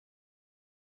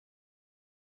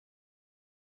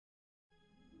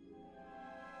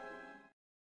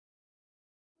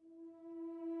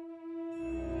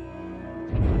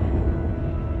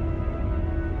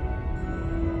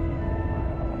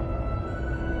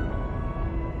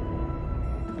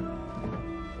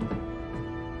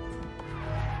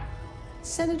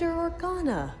Senator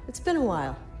Organa. It's been a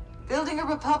while. Building a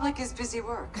republic is busy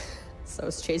work. So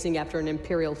is chasing after an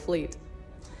Imperial fleet.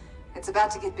 It's about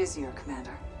to get busier,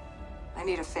 Commander. I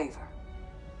need a favor.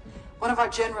 One of our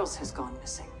generals has gone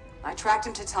missing. I tracked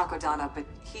him to Takodana, but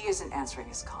he isn't answering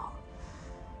his call.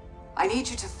 I need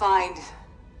you to find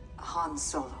Han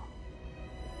Solo.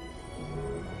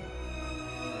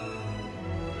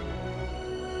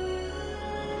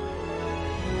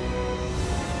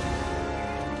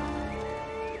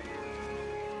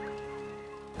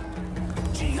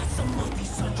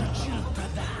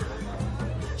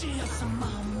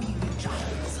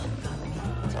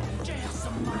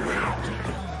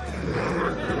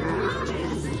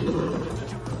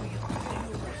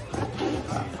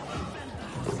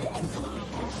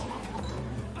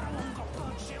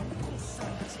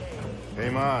 Hey,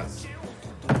 Maz.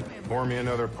 Pour me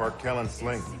another Parkellen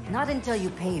sling. Not until you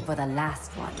pay for the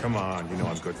last one. Come on, you know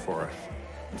I'm good for it.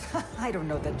 I don't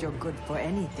know that you're good for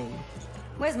anything.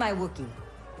 Where's my Wookiee?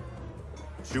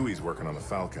 Chewie's working on the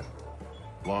Falcon.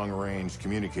 Long-range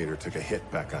communicator took a hit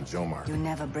back on Jomar. You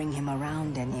never bring him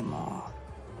around anymore.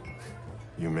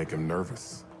 You make him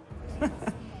nervous.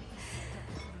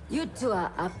 You two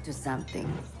are up to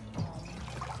something.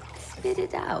 Spit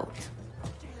it out.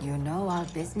 You know all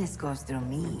business goes through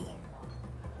me.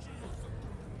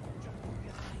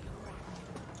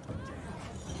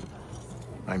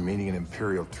 I'm meeting an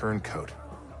Imperial turncoat.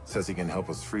 Says he can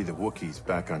help us free the Wookiees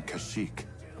back on Kashyyyk.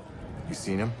 You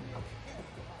seen him?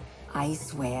 I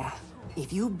swear,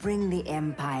 if you bring the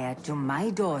Empire to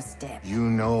my doorstep... You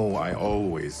know I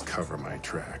always cover my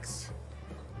tracks.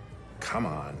 Come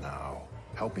on now.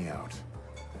 Help me out.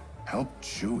 Help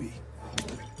Chewie.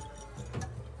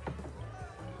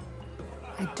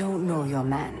 I don't know your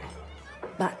man,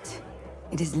 but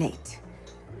it is late,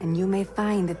 and you may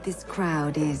find that this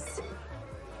crowd is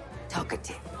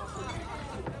talkative.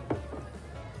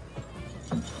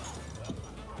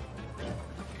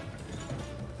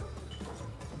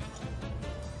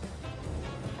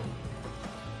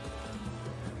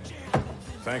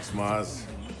 Thanks, Maz.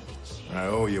 I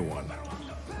owe you one.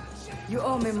 You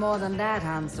owe me more than that,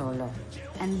 Han Solo.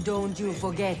 And don't you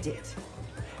forget it.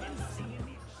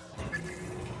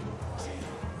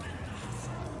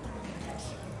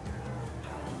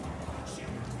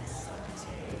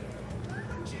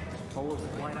 All over the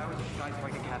flight hours at Sky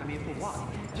Strike Academy for what?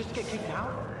 Just to get kicked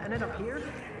out and end up here?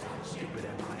 Stupid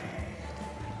Empire.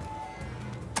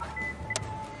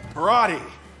 Barati!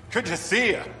 Good to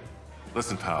see you!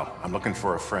 Listen, pal, I'm looking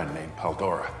for a friend named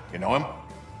Paldora. You know him?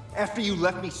 After you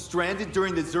left me stranded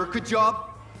during the Zerka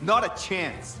job? Not a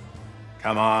chance.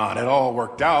 Come on, it all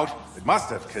worked out. It must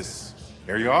have, because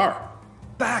here you are.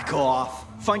 Back off.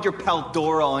 Find your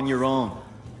Paldora on your own.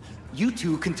 You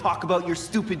two can talk about your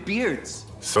stupid beards.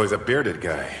 So he's a bearded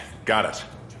guy. Got it.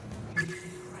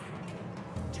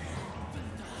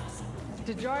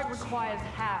 To drive requires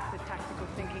half the tactical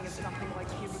thinking of something like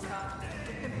Cubica.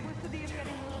 The simplicity of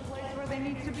getting to the place where they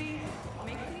need to be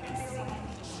makes me feel...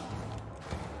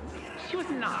 She was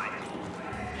not.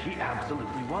 She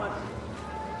absolutely was.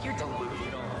 You're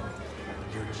delusional.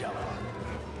 You're jealous.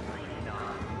 You're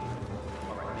not.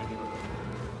 All right, maybe.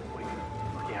 Wait,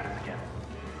 looking at us again.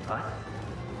 What?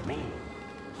 Me?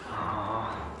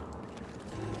 Aww.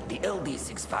 The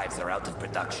LB-65s are out of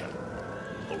production.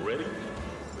 Already?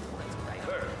 That's what I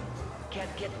heard.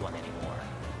 Can't get one anymore.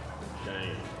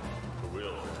 Shame. For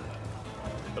real.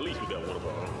 At least we got one of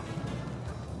our own.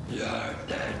 You're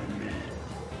dead meat.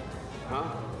 Huh?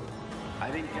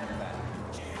 I didn't get that.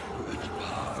 Which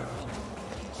part?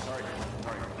 Sorry.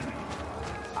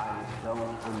 I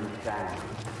don't understand.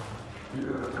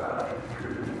 You got a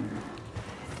dream.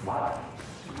 What?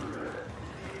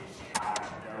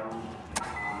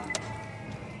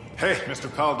 Hey, Mr.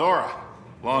 Paldora.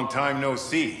 Long time no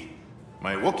see.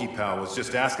 My Wookiee pal was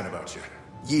just asking about you.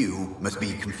 You must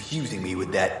be confusing me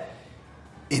with that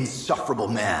insufferable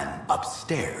man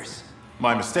upstairs.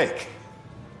 My mistake.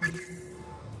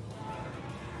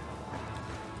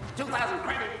 2,000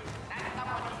 credit.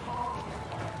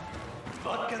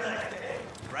 What can I say?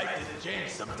 Prices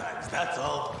change sometimes, that's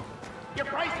all. Your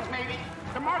prices, maybe.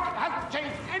 The market hasn't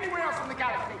changed anywhere else in the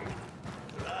galaxy.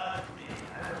 Trust me,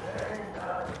 I'm very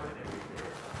not with it.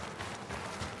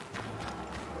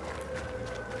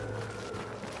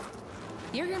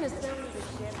 You're gonna sell me the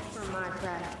ship for my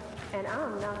price, and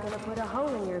I'm not gonna put a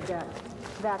hole in your gut.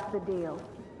 That's the deal.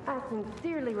 I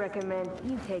sincerely recommend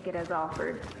you take it as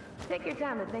offered. Take your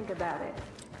time to think about it.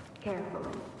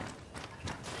 Carefully.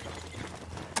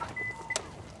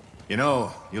 You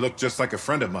know, you look just like a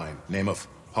friend of mine, name of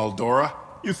Paldora.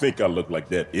 You think I look like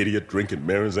that idiot drinking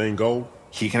Marinzane Gold?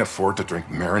 He can afford to drink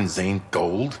Marinzane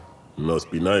Gold?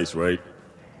 Must be nice, right?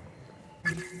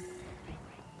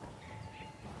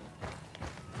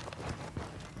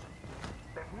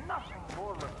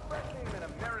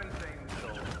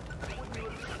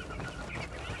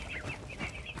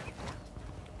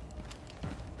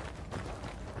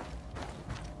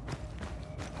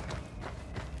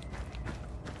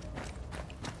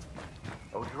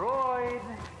 Oh, droid!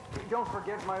 Don't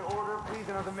forget my order, please,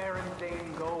 another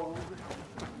Marinzane Gold.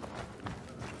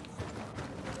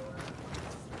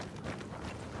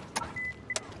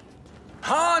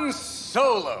 Han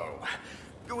Solo!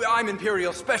 I'm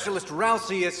Imperial Specialist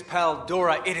Ralcius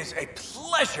Paldora. It is a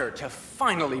pleasure to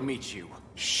finally meet you.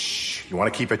 Shh, you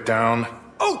want to keep it down?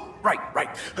 Oh, right.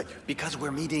 Because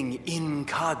we're meeting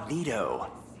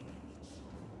incognito.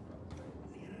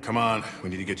 Come on, we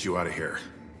need to get you out of here.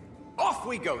 Off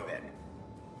we go, then.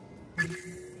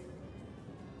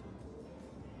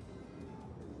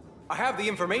 I have the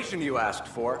information you asked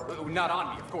for. Not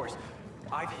on me, of course.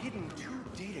 I've hidden 2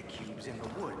 data cubes in the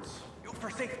woods. For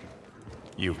safety.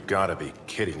 You've got to be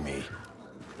kidding me.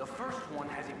 The first one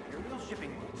has Imperial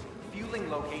shipping routes, fueling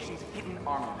locations, hidden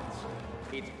armaments.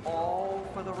 It's all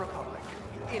for the Republic,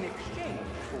 in exchange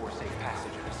for safe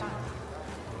passage and asylum.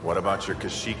 What about your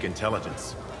Kashyyyk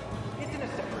intelligence? It's in a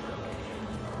separate location.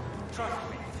 Trust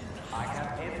me, I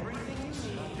have everything you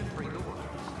need to free the world.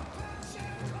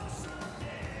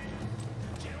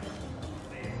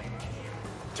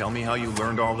 Tell me how you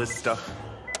learned all this stuff?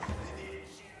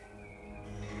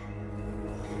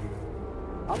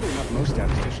 Oddly enough, most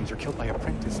statisticians are killed by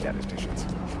apprentice statisticians.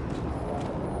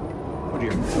 What do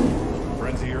you...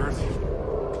 friends of yours?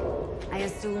 I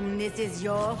assume this is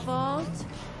your fault?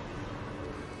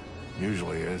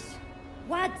 Usually is.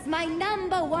 What's my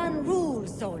 #1 rule,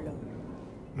 Solo?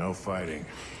 No fighting.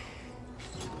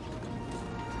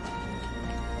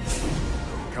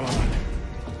 Come on.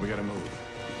 We gotta move.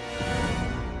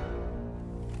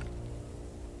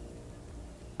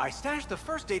 I stashed the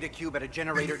first data cube at a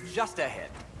generator just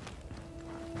ahead.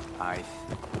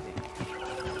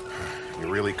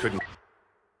 You really couldn't...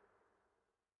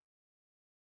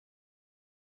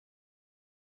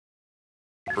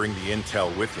 bring the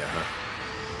intel with you, huh?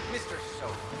 Mr.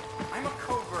 Solo, I'm a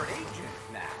covert agent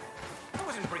now. I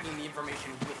wasn't bringing the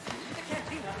information with me. The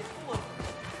cantina is full of...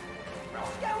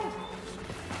 scoundrels.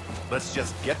 Let's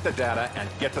just get the data and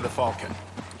get to the Falcon.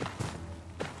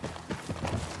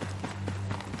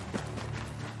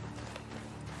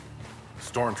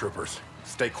 Stormtroopers,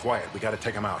 stay quiet. We gotta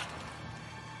take them out.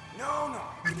 No.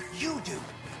 You do.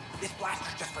 This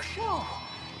blaster's just for show.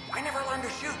 I never learned to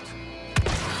shoot.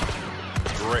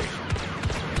 Great.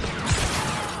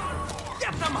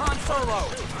 Get them, Han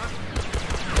Solo!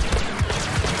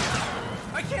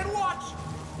 I can't watch!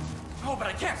 Oh, but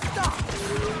I can't stop! Do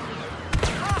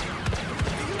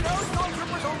you know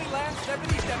Stormtroopers only land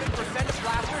 77% of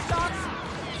blaster shots?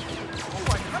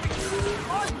 Oh, I'm having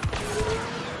fun!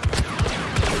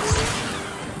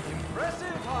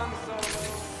 Impressive, Han Solo.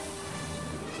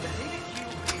 The data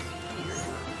cube is here.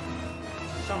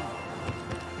 Somewhere.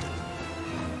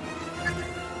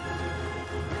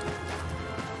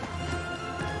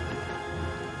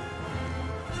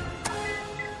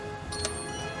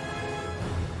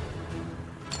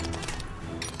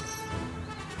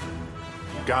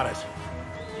 Got it.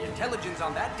 The intelligence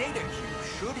on that data cube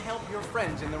should help your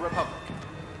friends in the Republic.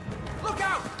 Look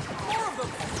out! More of them!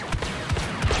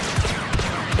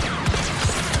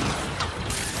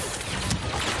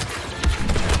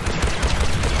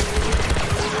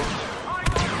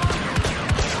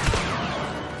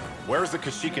 Where's the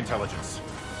Kashyyyk intelligence?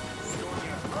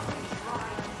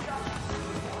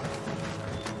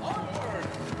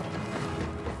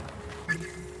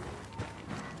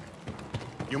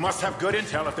 You must have good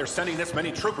intel if they're sending this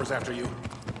many troopers after you.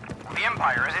 The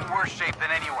Empire is in worse shape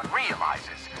than anyone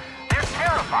realizes. They're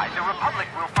terrified the Republic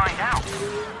will find out.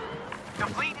 The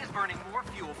fleet is burning more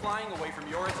fuel flying away from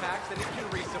your attacks than it can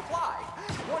resupply.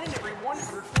 1 in every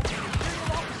 140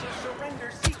 Imperial officers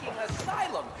surrender seeking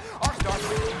asylum. Our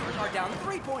starfleet numbers are down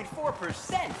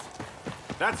 3.4%.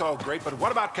 That's all great, but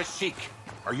what about Kashyyyk?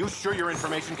 Are you sure your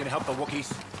information can help the Wookiees?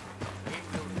 It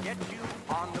will get you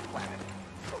on the planet.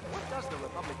 But what does the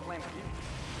Republic plan to do?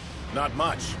 Not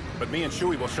much, but me and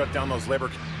Chewie will shut down those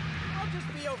labor... I'll just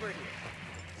be over here.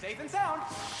 Safe and sound.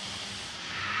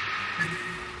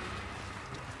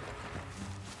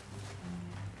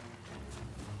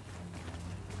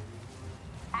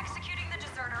 Executing the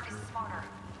deserter is smarter.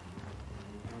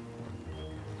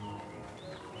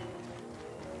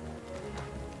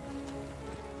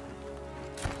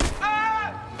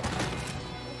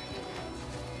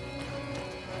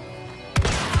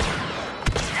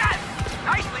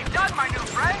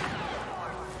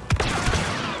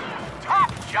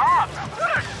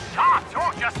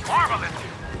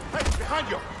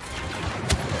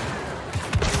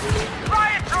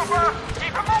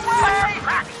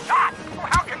 Crack shot!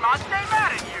 How can Maz stay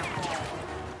mad at you?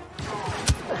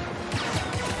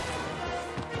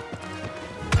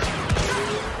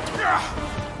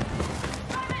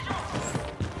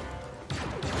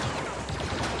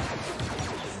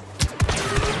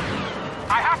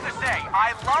 I have to say,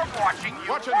 I love watching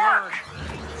you work.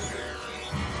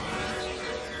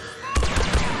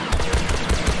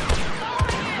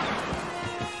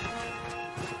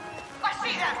 I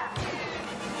see them!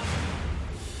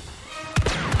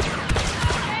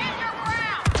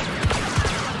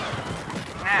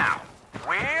 Now,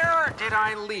 where did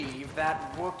I leave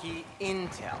that Wookiee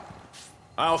intel?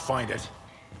 I'll find it.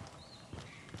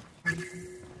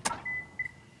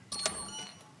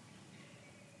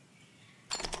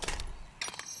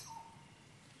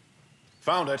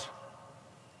 Found it.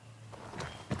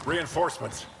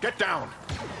 Reinforcements. Get down.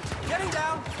 Getting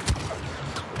down.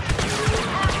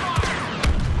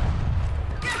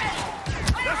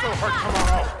 This'll hurt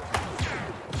tomorrow.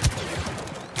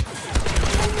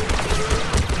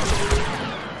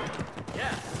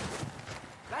 Yes.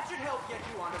 That should help get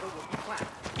you onto the Wookiee planet.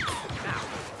 Now,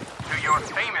 To your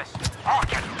famous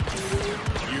Falcon.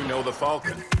 You know the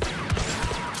Falcon.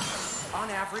 on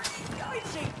average, I'd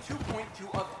say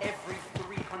 2.2 of every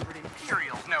 300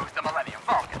 Imperials knows the Millennium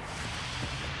Falcon.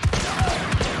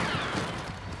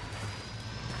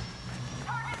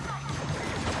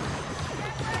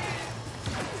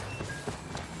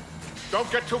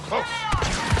 Don't get too close.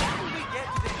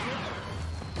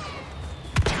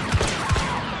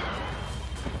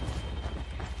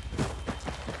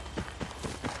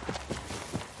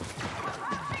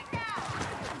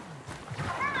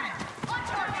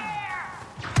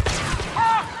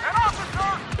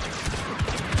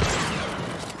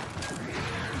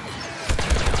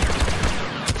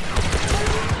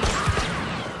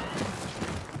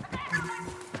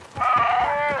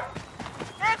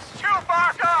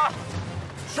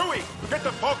 Get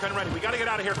the Falcon ready. We gotta get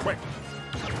out of here quick.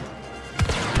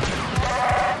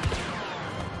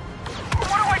 What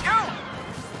do I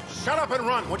do? Shut up and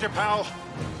run, would you, pal?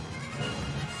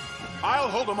 I'll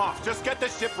hold them off. Just get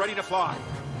this ship ready to fly.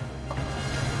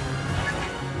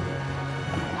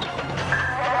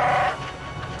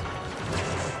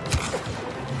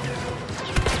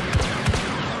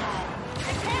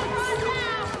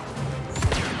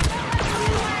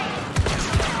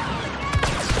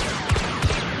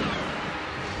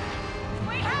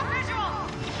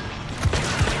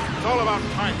 It's all about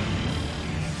timing.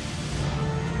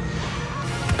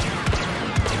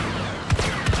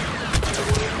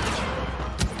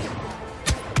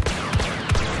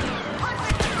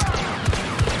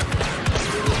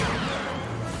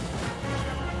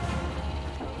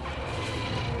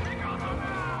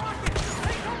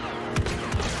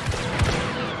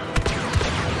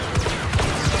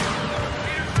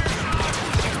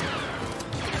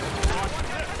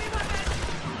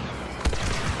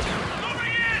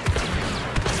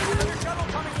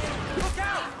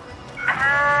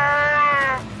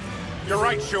 You're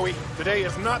right, Chewie. Today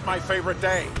is not my favorite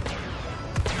day.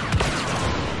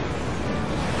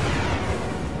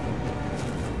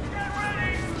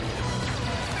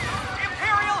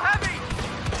 Imperial Heavy!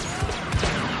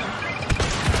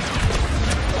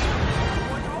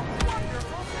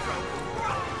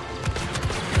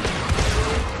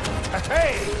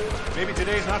 Hey! Maybe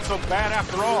today's not so bad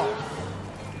after all.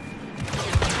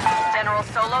 General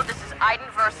Solo, this is Iden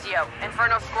Versio.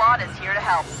 Inferno Squad is here to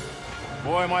help.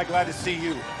 Boy, am I glad to see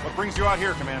you. What brings you out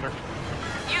here, Commander?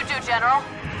 You do, General.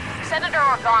 Senator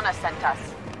Organa sent us.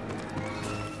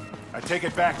 I take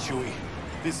it back, Chewie.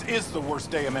 This is the worst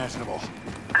day imaginable.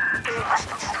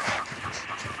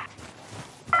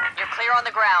 You're clear on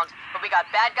the ground, but we got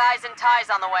bad guys and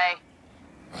ties on the way.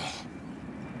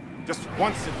 Just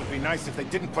once it would be nice if they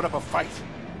didn't put up a fight.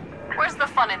 Where's the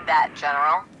fun in that,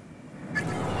 General?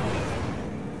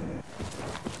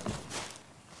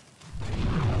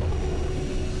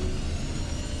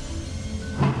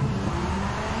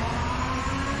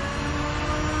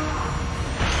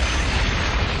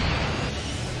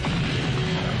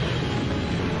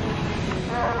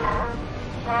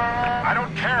 I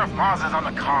don't care if Maz is on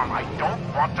the comm. I don't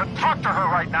want to talk to her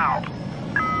right now.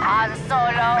 Han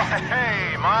Solo.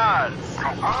 Hey, Maz.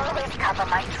 I always cover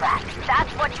my tracks.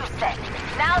 That's what you said.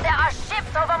 Now there are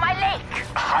ships over my lake.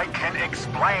 I can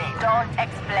explain. Don't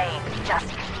explain. Just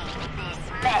clean this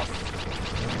mess.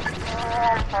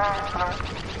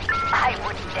 I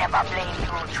would never blame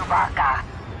you, Chewbacca.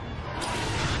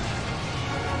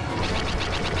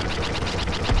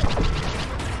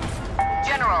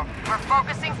 General, we're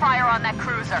focusing fire on that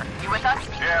cruiser. You with us?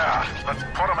 Yeah, let's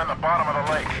put him in the bottom of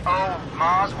the lake. Oh,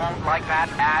 Maz won't like that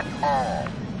at all.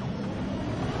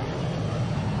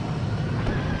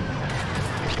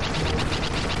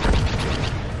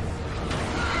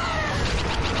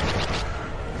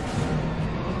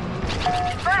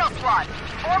 Squad,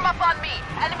 form up on me.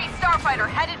 Enemy starfighter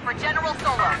headed for General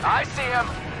Solo. I see him.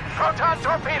 Proton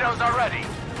torpedoes are ready.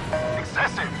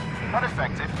 Excessive, but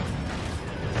effective.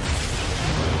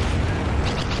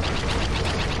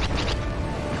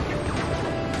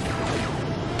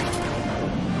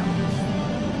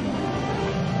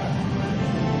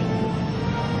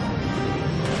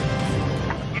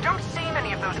 You don't see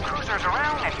many of those cruisers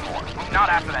around anymore. Not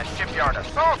after that shipyard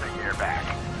assault a year back.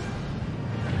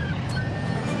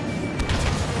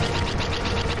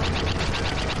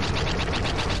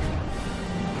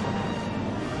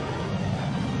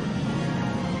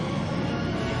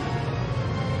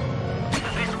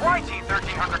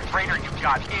 YT-1300 freighter you've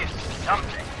got is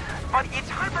something, but its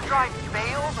hyperdrive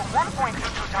fails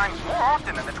 1.22 times more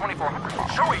often than the 2400 model.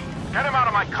 Chewie, get him out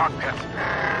of my cockpit.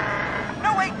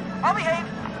 No, wait, I'll behave.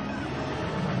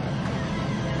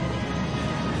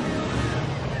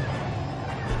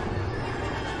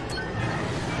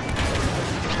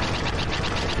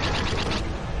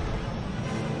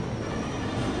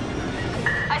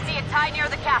 I see a tie near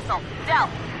the castle. Del,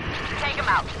 take him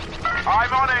out.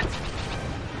 I'm on it.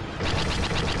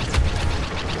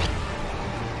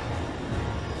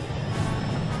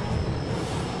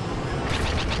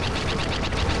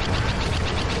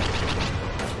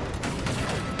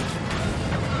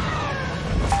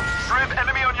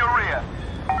 Enemy on your rear.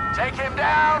 Take him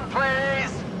down,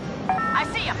 please. I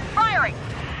see him. Firing.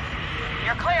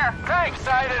 You're clear. Thanks,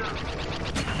 Aiden.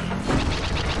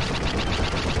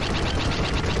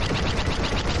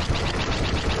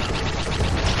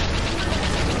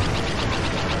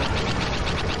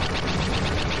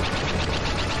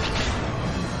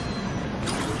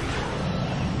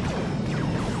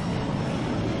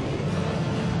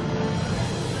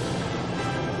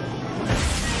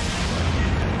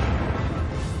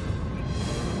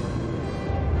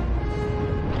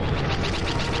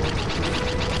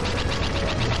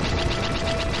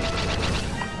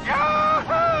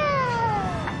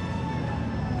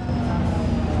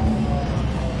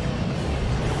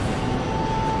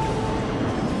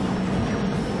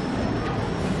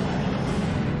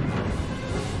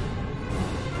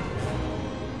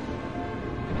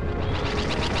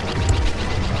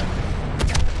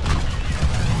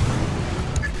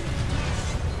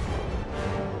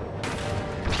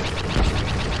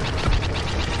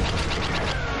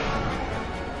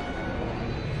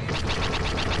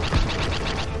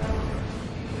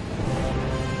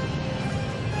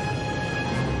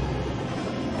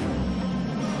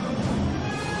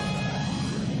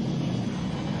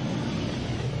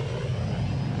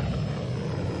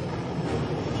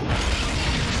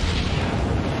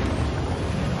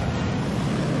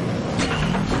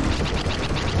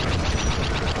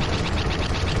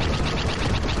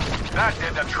 That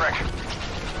did the trick.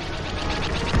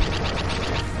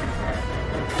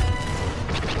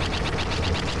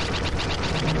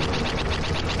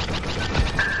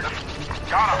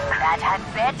 Got him. That had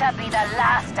better be the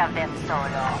last of them, Solo.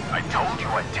 I told you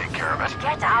I'd take care of it.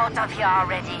 Get out of here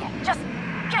already. Just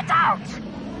get out.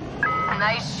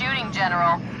 Nice shooting,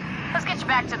 General. Let's get you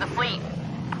back to the fleet.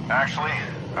 Actually,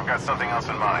 I've got something else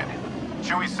in mind.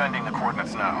 Chewie's sending the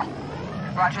coordinates now.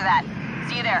 Roger that.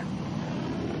 See you there.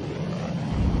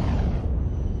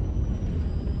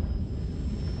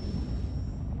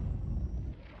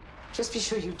 Just be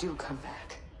sure you do come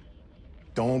back.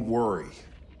 Don't worry.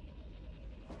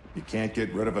 You can't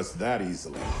get rid of us that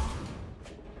easily.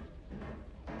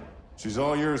 She's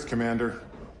all yours, Commander.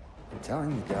 I'm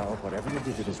telling you, gal, whatever you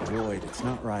did to this droid, it's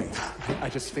not right. I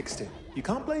just fixed it. You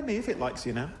can't blame me if it likes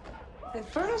you now.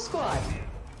 Inferno Squad.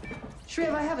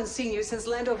 Shriv, I haven't seen you since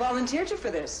Lando volunteered you for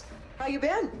this. How you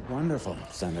been? Wonderful,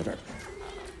 Senator.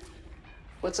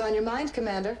 What's on your mind,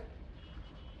 Commander?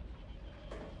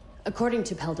 According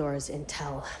to Peldora's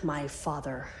intel, my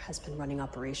father has been running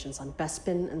operations on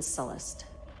Bespin and Sullust.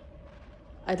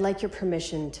 I'd like your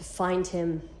permission to find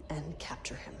him and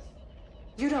capture him.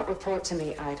 You don't report to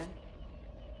me, Aiden.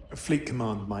 Fleet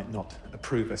Command might not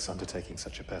approve us undertaking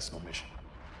such a personal mission.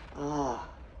 Ah,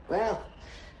 well,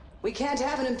 we can't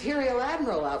have an Imperial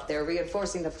Admiral out there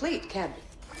reinforcing the fleet, can we?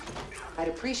 I'd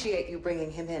appreciate you bringing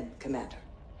him in, Commander.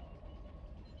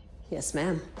 Yes,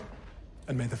 ma'am.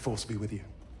 And may the Force be with you.